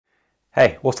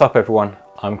Hey, what's up everyone?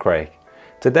 I'm Craig.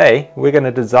 Today we're going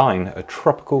to design a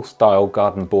tropical style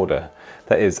garden border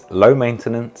that is low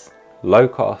maintenance, low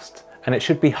cost, and it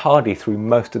should be hardy through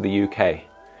most of the UK.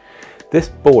 This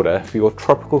border for your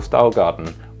tropical style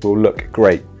garden will look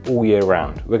great all year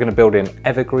round. We're going to build in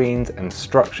evergreens and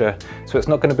structure, so it's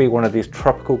not going to be one of these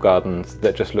tropical gardens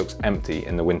that just looks empty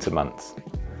in the winter months.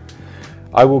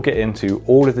 I will get into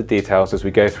all of the details as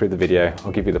we go through the video.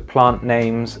 I'll give you the plant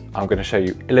names, I'm going to show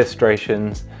you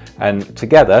illustrations, and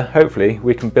together, hopefully,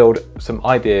 we can build some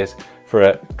ideas for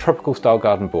a tropical style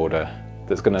garden border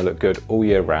that's going to look good all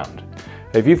year round.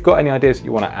 If you've got any ideas that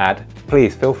you want to add,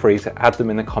 please feel free to add them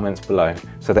in the comments below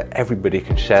so that everybody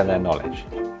can share their knowledge.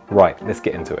 Right, let's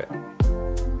get into it.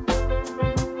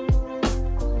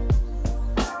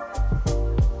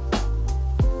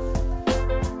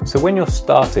 So when you're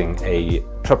starting a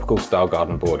tropical style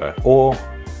garden border, or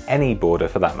any border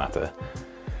for that matter,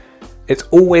 it's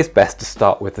always best to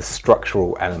start with the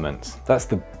structural elements. That's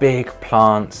the big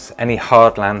plants, any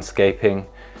hard landscaping,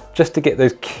 just to get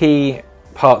those key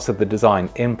parts of the design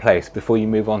in place before you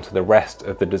move on to the rest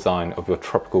of the design of your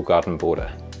tropical garden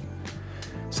border.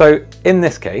 So in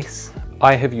this case,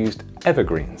 I have used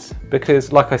evergreens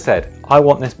because, like I said, I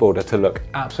want this border to look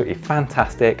absolutely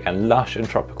fantastic and lush and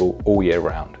tropical all year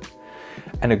round.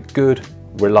 And a good,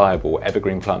 reliable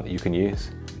evergreen plant that you can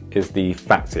use is the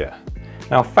Fatsia.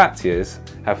 Now, Fatsias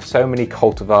have so many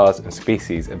cultivars and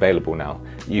species available now.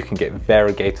 You can get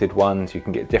variegated ones, you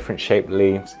can get different shaped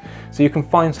leaves, so you can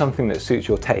find something that suits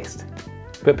your taste.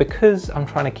 But because I'm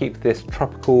trying to keep this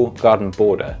tropical garden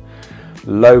border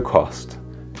low cost,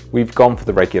 we've gone for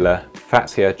the regular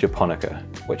Fatsia japonica,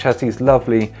 which has these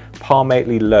lovely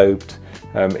palmately lobed,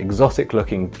 exotic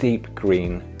looking deep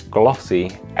green,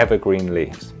 glossy evergreen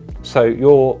leaves. So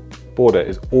your border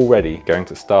is already going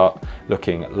to start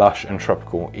looking lush and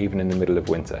tropical even in the middle of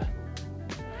winter.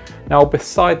 Now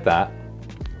beside that,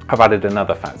 I've added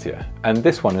another Fatsia, and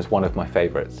this one is one of my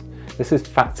favourites. This is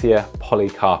Fatsia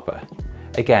polycarpa.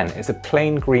 Again, it's a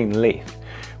plain green leaf,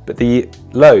 but the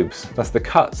lobes, that's the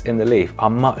cuts in the leaf, are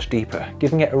much deeper,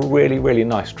 giving it a really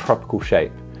nice tropical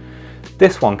shape.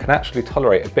 This one can actually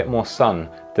tolerate a bit more sun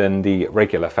than the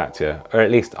regular Fatsia, or at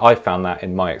least I found that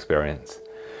in my experience.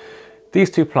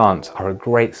 These two plants are a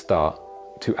great start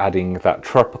to adding that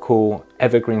tropical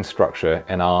evergreen structure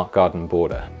in our garden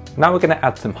border. Now we're going to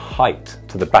add some height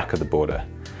to the back of the border.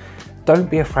 Don't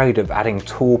be afraid of adding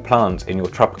tall plants in your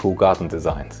tropical garden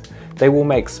designs. They will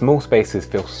make small spaces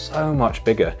feel so much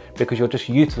bigger because you're just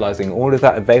utilizing all of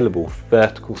that available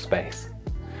vertical space.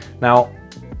 Now,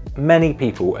 many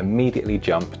people immediately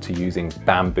jump to using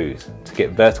bamboos to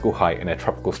get vertical height in a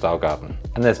tropical style garden,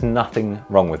 and there's nothing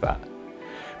wrong with that.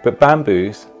 But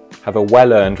bamboos have a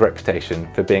well-earned reputation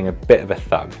for being a bit of a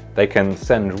thug. They can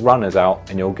send runners out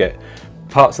and you'll get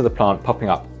parts of the plant popping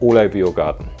up all over your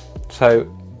garden.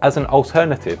 So as an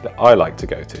alternative that I like to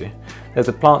go to, there's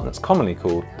a plant that's commonly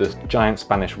called the giant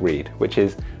Spanish reed, which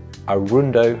is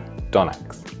Arundo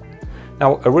donax.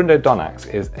 Now, Arundo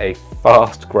donax is a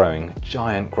fast-growing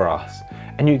giant grass,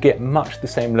 and you get much the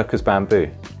same look as bamboo.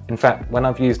 In fact, when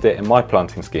I've used it in my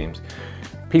planting schemes,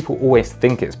 people always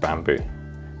think it's bamboo,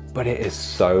 but it is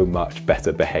so much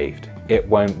better behaved. It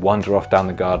won't wander off down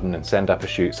the garden and send up a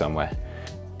shoot somewhere.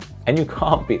 And you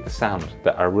can't beat the sound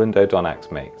that Arundo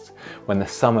donax makes when the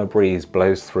summer breeze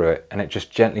blows through it and it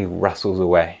just gently rustles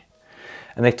away.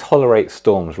 And they tolerate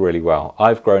storms really well.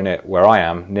 I've grown it where I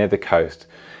am, near the coast,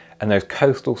 and those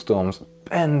coastal storms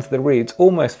bend the reeds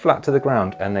almost flat to the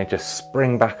ground and they just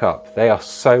spring back up. They are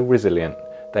so resilient.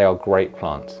 They are great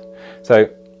plants. So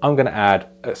I'm going to add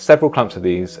several clumps of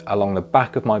these along the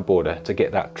back of my border to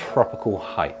get that tropical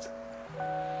height.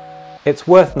 It's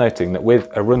worth noting that with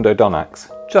Arundo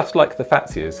donax, just like the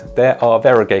Fatsias, there are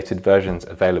variegated versions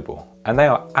available, and they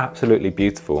are absolutely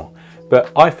beautiful,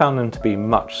 but I found them to be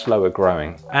much slower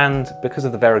growing, and because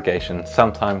of the variegation,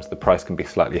 sometimes the price can be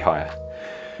slightly higher.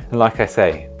 And like I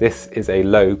say, this is a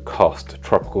low cost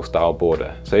tropical style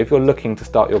border, so if you're looking to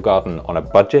start your garden on a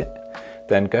budget,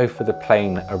 then go for the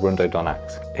plain Arundo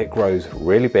donax. It grows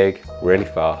really big, really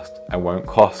fast, and won't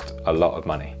cost a lot of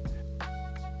money.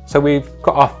 So we've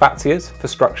got our Fatsias for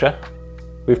structure.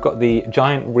 We've got the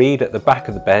giant reed at the back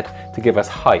of the bed to give us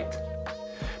height.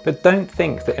 But don't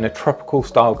think that in a tropical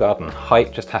style garden,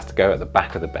 height just has to go at the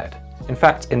back of the bed. In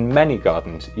fact, in many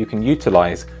gardens, you can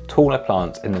utilize taller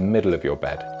plants in the middle of your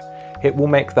bed. It will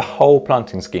make the whole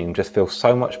planting scheme just feel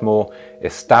so much more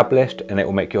established, and it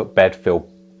will make your bed feel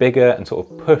bigger and sort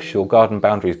of push your garden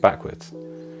boundaries backwards.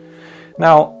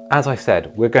 Now, as I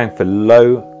said, we're going for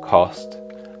low cost,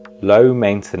 low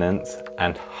maintenance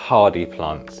and hardy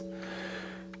plants.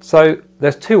 So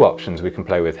there's two options we can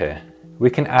play with here.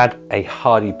 We can add a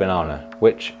hardy banana,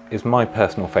 which is my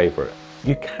personal favourite.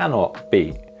 You cannot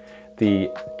beat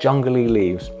the jungly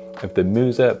leaves of the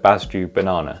Musa Basju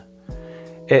banana.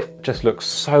 It just looks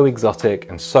so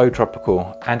exotic and so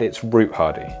tropical, and it's root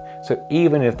hardy. So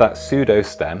even if that pseudo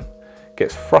stem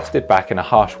gets frosted back in a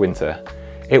harsh winter,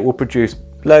 it will produce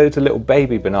loads of little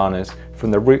baby bananas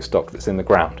from the rootstock that's in the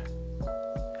ground.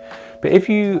 But if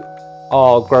you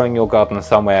are growing your garden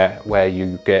somewhere where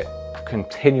you get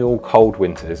continual cold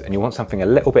winters and you want something a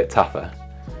little bit tougher,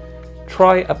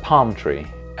 try a palm tree.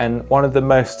 And one of the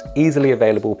most easily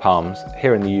available palms,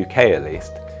 here in the UK at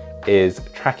least, is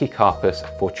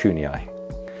Trachycarpus fortunei.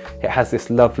 It has this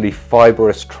lovely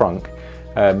fibrous trunk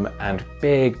and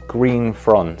big green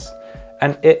fronds,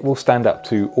 and it will stand up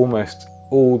to almost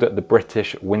all that the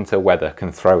British winter weather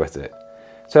can throw at it.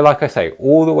 So like I say,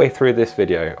 all the way through this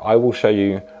video, I will show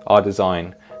you our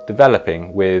design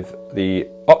developing with the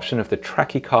option of the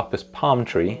Trachycarpus palm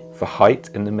tree for height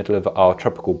in the middle of our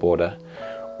tropical border,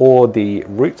 or the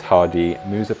root hardy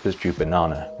Musa Basju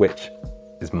banana, which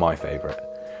is my favourite.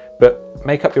 But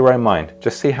make up your own mind,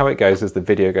 just see how it goes as the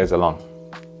video goes along.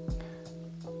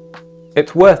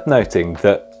 It's worth noting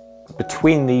that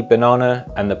between the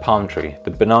banana and the palm tree,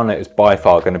 the banana is by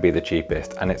far going to be the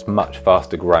cheapest and it's much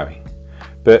faster growing.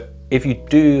 But if you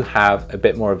do have a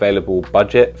bit more available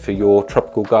budget for your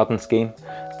tropical garden scheme,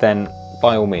 then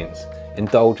by all means,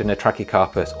 indulge in a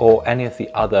Trachycarpus or any of the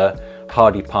other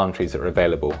hardy palm trees that are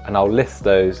available. And I'll list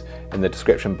those in the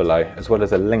description below, as well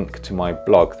as a link to my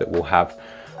blog that will have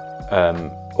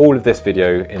all of this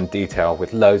video in detail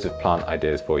with loads of plant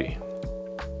ideas for you.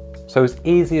 So as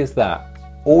easy as that,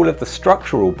 all of the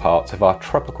structural parts of our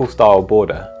tropical style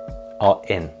border are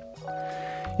in.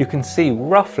 You can see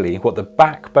roughly what the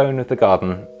backbone of the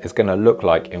garden is going to look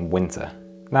like in winter.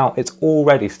 Now it's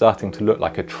already starting to look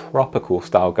like a tropical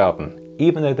style garden,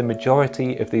 even though the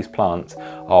majority of these plants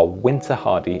are winter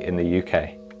hardy in the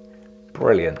UK.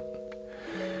 Brilliant.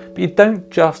 But you don't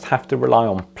just have to rely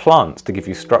on plants to give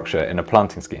you structure in a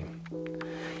planting scheme.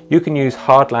 You can use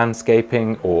hard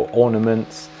landscaping or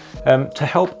ornaments to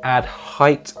help add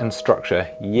height and structure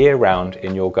year round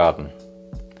in your garden.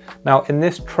 Now in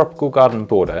this tropical garden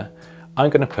border, I'm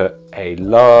going to put a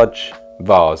large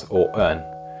vase or urn.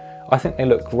 I think they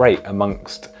look great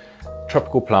amongst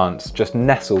tropical plants just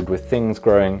nestled with things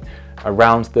growing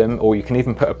around them, or you can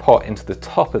even put a pot into the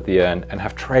top of the urn and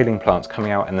have trailing plants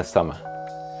coming out in the summer.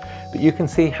 But you can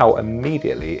see how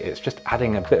immediately it's just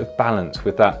adding a bit of balance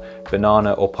with that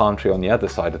banana or palm tree on the other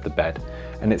side of the bed,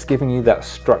 and it's giving you that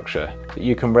structure that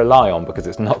you can rely on because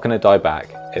it's not going to die back.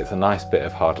 It's a nice bit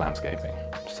of hard landscaping.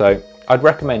 So I'd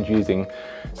recommend using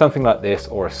something like this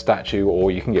or a statue,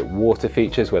 or you can get water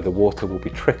features where the water will be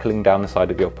trickling down the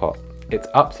side of your pot. It's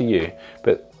up to you,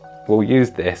 but we'll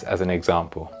use this as an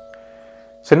example.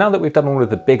 So now that we've done all of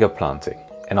the bigger planting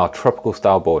in our tropical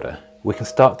style border, we can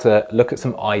start to look at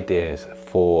some ideas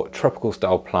for tropical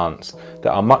style plants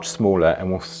that are much smaller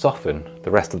and will soften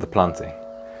the rest of the planting.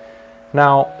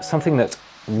 Now, something that's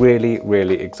really,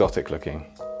 really exotic looking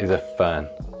is a fern.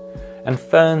 And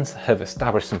ferns have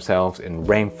established themselves in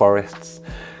rainforests,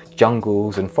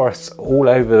 jungles and forests all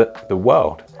over the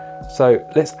world. So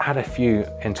let's add a few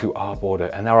into our border,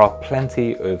 and there are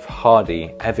plenty of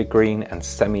hardy evergreen and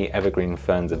semi-evergreen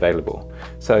ferns available.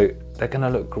 So they're going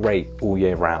to look great all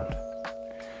year round.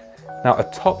 Now, a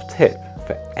top tip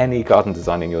for any garden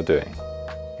designing you're doing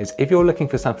is if you're looking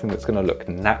for something that's going to look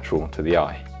natural to the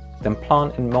eye, then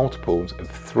plant in multiples of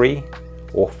 3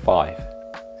 or 5.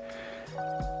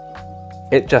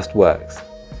 It just works.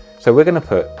 So we're going to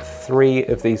put 3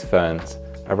 of these ferns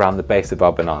around the base of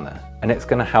our banana, and it's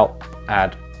going to help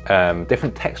add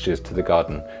different textures to the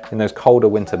garden in those colder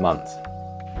winter months.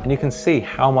 And you can see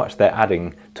how much they're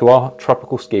adding to our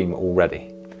tropical scheme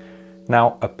already.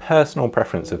 Now, a personal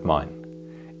preference of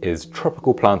mine is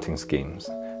tropical planting schemes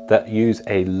that use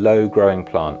a low growing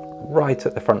plant right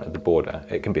at the front of the border.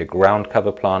 It can be a ground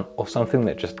cover plant or something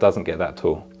that just doesn't get that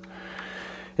tall.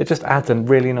 It just adds a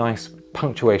really nice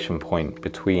punctuation point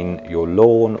between your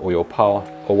lawn or your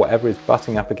path or whatever is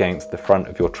butting up against the front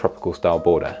of your tropical style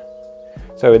border.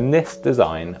 So in this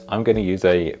design, I'm going to use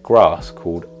a grass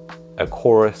called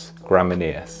Acorus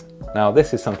gramineus. Now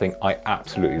this is something I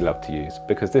absolutely love to use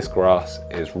because this grass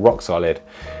is rock solid.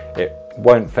 It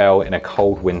won't fail in a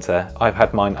cold winter. I've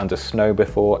had mine under snow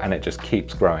before and it just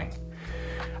keeps growing.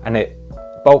 And it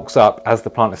bulks up as the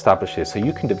plant establishes, so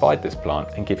you can divide this plant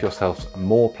and give yourselves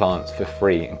more plants for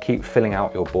free and keep filling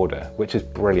out your border, which is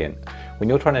brilliant. When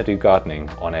you're trying to do gardening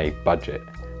on a budget,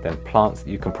 then plants that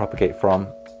you can propagate from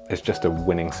is just a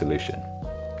winning solution.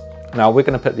 Now we're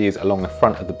going to put these along the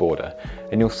front of the border,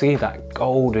 and you'll see that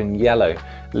golden yellow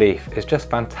leaf is just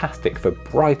fantastic for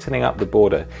brightening up the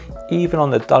border, even on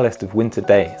the dullest of winter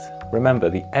days. Remember,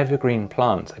 the evergreen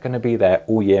plants are going to be there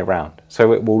all year round,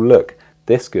 so it will look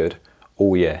this good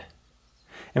all year.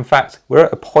 In fact, we're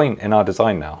at a point in our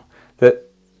design now that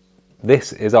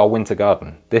this is our winter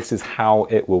garden. This is how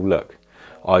it will look,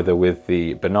 either with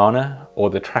the banana or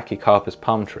the Trachycarpus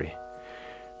palm tree.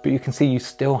 But you can see you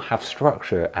still have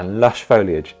structure and lush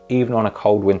foliage even on a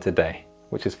cold winter day,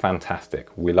 which is fantastic.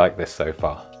 We like this so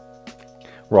far.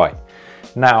 Right,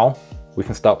 now we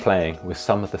can start playing with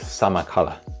some of the summer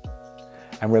colour.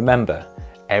 And remember,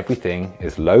 everything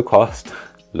is low cost,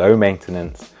 low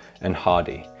maintenance and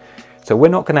hardy. So we're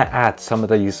not going to add some of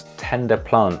these tender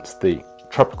plants the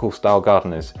tropical style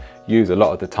gardeners use a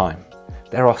lot of the time.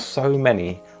 There are so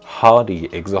many hardy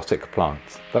exotic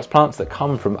plants. That's plants that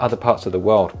come from other parts of the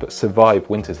world but survive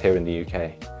winters here in the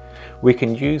UK. We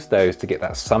can use those to get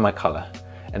that summer colour,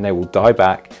 and they will die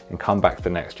back and come back for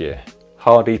next year.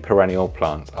 Hardy perennial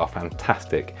plants are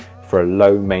fantastic for a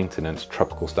low maintenance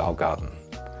tropical style garden.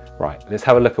 Right, let's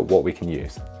have a look at what we can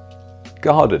use.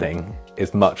 Gardening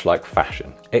is much like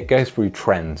fashion. It goes through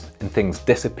trends and things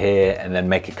disappear and then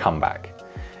make a comeback.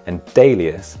 And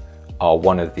dahlias are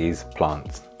one of these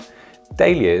plants.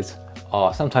 Dahlias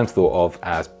are sometimes thought of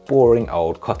as boring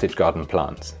old cottage garden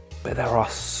plants, but there are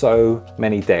so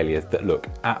many dahlias that look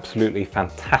absolutely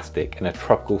fantastic in a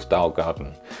tropical style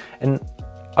garden. And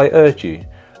I urge you,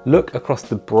 look across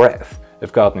the breadth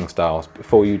of gardening styles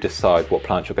before you decide what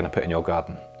plants you're going to put in your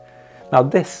garden. Now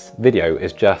this video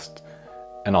is just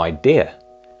an idea,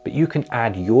 but you can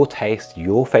add your taste,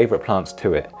 your favourite plants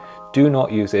to it. Do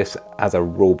not use this as a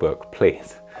rule book,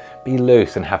 please. Be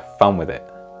loose and have fun with it.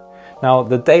 Now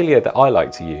the dahlia that I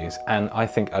like to use, and I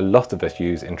think a lot of us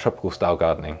use in tropical style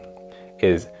gardening,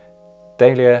 is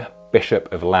Dahlia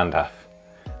Bishop of Llandaff.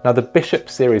 Now the Bishop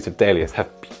series of dahlias have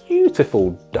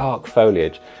beautiful dark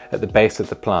foliage at the base of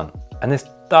the plant, and this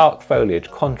dark foliage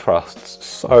contrasts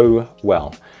so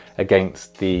well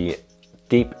against the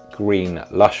deep green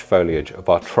lush foliage of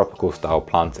our tropical style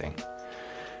planting.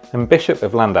 And Bishop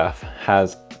of Llandaff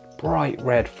has bright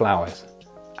red flowers,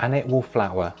 and it will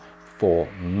flower for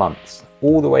months,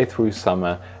 all the way through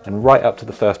summer and right up to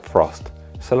the first frost,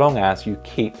 so long as you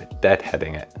keep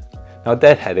deadheading it. Now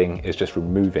deadheading is just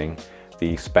removing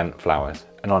the spent flowers,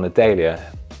 and on a dahlia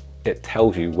it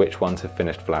tells you which ones have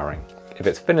finished flowering. If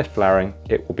it's finished flowering,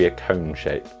 it will be a cone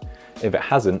shape. If it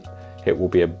hasn't, it will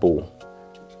be a ball.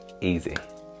 Easy.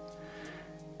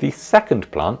 The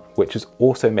second plant, which is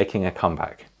also making a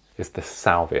comeback, is the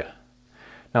salvia.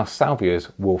 Now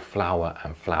salvias will flower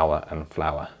and flower and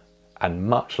flower, and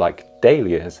much like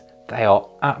dahlias, they are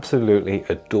absolutely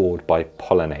adored by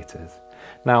pollinators.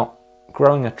 Now,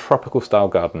 growing a tropical style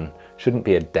garden shouldn't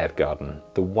be a dead garden.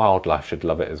 The wildlife should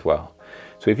love it as well.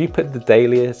 So if you put the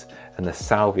dahlias and the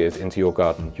salvias into your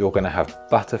garden, you're going to have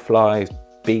butterflies,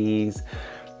 bees,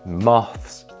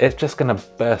 moths. It's just going to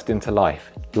burst into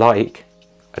life like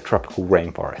a tropical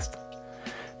rainforest.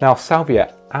 Now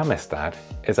Salvia amistad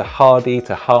is a hardy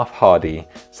to half hardy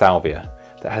salvia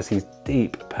that has these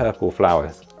deep purple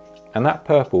flowers, and that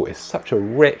purple is such a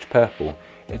rich purple,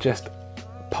 it just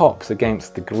pops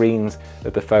against the greens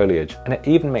of the foliage, and it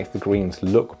even makes the greens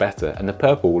look better, and the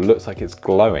purple looks like it's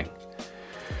glowing.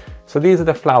 So these are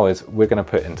the flowers we're going to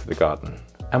put into the garden,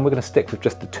 and we're going to stick with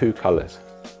just the two colours.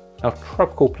 Now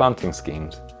tropical planting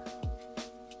schemes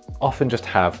often just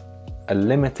have a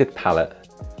limited palette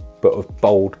but of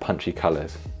bold punchy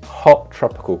colours, hot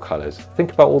tropical colours.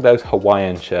 Think about all those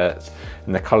Hawaiian shirts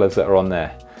and the colours that are on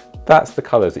there. That's the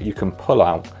colours that you can pull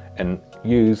out and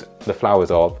use the flowers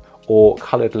of, or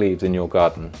coloured leaves in your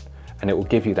garden, and it will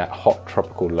give you that hot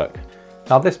tropical look.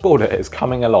 Now this border is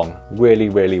coming along really,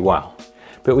 really well,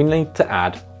 but we need to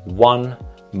add one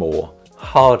more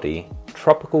hardy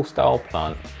tropical style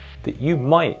plant that you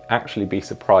might actually be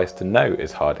surprised to know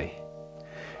is hardy.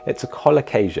 It's a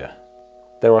colocasia.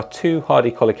 There are two hardy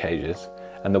colocasias,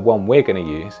 and the one we're going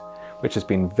to use, which has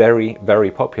been very, very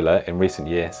popular in recent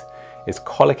years, is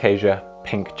Colocasia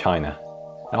pink china.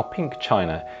 Now pink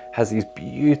china has these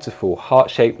beautiful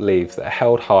heart-shaped leaves that are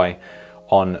held high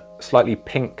on slightly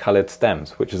pink coloured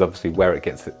stems, which is obviously where it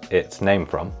gets its name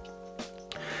from.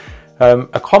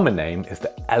 A common name is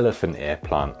the elephant ear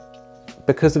plant.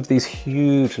 Because of these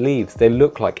huge leaves, they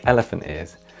look like elephant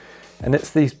ears, and it's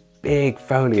these big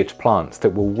foliage plants that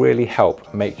will really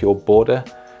help make your border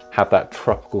have that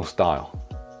tropical style.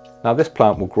 Now this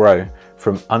plant will grow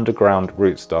from underground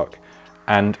rootstock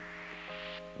and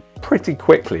pretty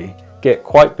quickly get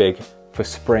quite big for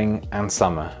spring and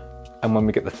summer. And when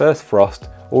we get the first frost,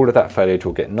 all of that foliage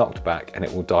will get knocked back and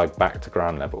it will die back to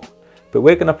ground level. But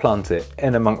we're going to plant it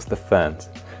in amongst the ferns.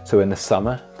 So in the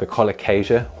summer, the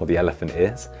colocasia, or the elephant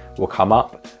ears, will come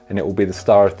up and it will be the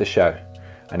star of the show.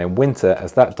 And in winter,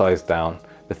 as that dies down,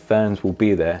 the ferns will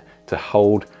be there to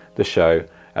hold the show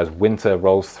as winter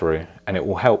rolls through, and it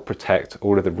will help protect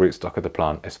all of the rootstock of the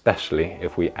plant, especially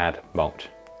if we add mulch.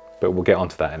 But we'll get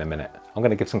onto that in a minute. I'm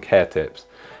going to give some care tips,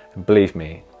 and believe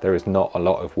me, there is not a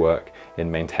lot of work in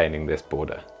maintaining this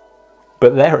border.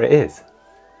 But there it is.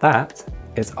 That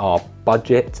is our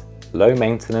budget, low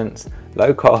maintenance,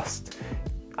 low cost,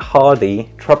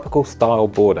 hardy, tropical style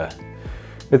border.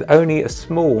 With only a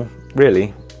small,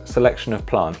 really, selection of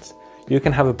plants, you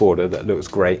can have a border that looks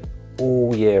great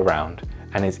all year round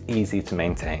and is easy to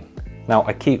maintain. Now,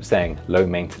 I keep saying low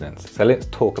maintenance, so let's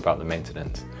talk about the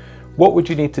maintenance. What would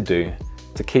you need to do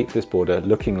to keep this border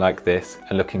looking like this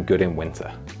and looking good in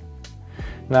winter?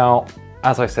 Now,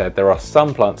 as I said, there are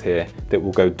some plants here that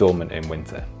will go dormant in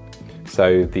winter.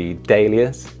 So the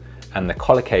dahlias and the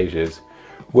colocasias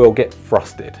will get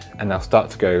frosted and they'll start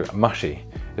to go mushy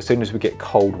as soon as we get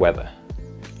cold weather.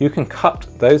 You can cut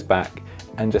those back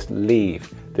and just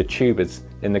leave the tubers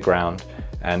in the ground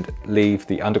and leave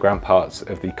the underground parts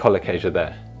of the colocasia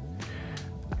there.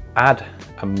 Add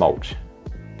a mulch.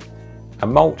 A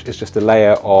mulch is just a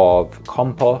layer of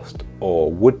compost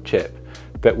or wood chip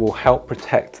that will help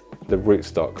protect the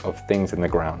rootstock of things in the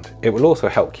ground. It will also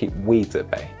help keep weeds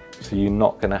at bay, so you're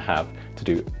not going to have to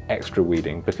do extra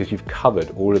weeding because you've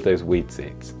covered all of those weed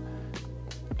seeds.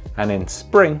 And in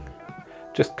spring,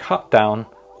 just cut down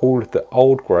all of the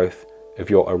old growth of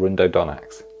your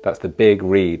Arundodonax. That's the big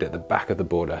reed at the back of the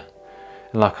border.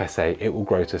 And like I say, it will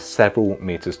grow to several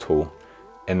meters tall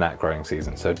in that growing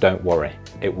season, so don't worry,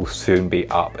 it will soon be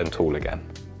up and tall again.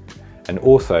 And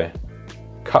also,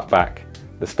 cut back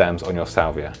the stems on your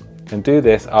salvia. And do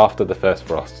this after the first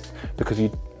frost, because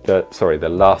the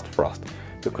last frost,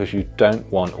 because you don't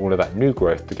want all of that new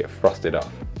growth to get frosted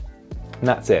off. And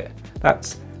that's it.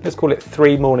 That's, let's call it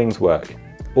 3 mornings work.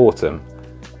 Autumn,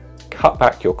 cut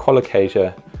back your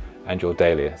colocasia and your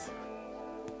dahlias.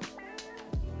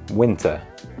 Winter,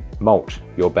 mulch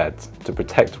your beds to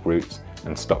protect roots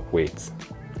and stop weeds.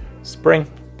 Spring,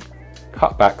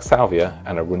 cut back salvia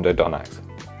and Arundodonax.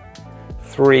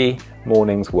 3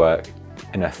 mornings work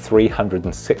in a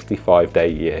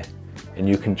 365-day year, and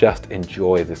you can just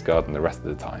enjoy this garden the rest of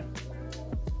the time.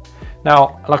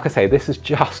 Now, like I say, this is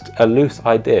just a loose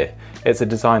idea. It's a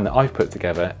design that I've put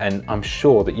together, and I'm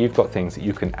sure that you've got things that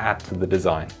you can add to the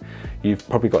design. You've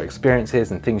probably got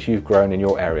experiences and things you've grown in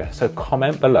your area, so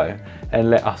comment below and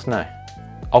let us know.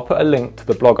 I'll put a link to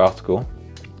the blog article,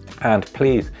 and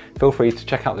please feel free to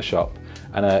check out the shop.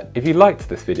 And if you liked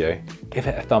this video, give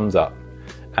it a thumbs up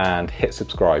and hit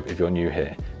subscribe if you're new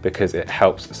here, because it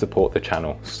helps support the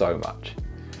channel so much.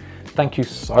 Thank you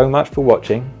so much for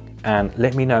watching, and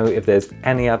let me know if there's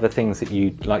any other things that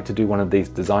you'd like to do one of these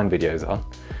design videos on,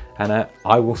 and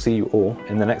I will see you all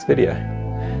in the next video.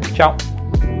 Ciao!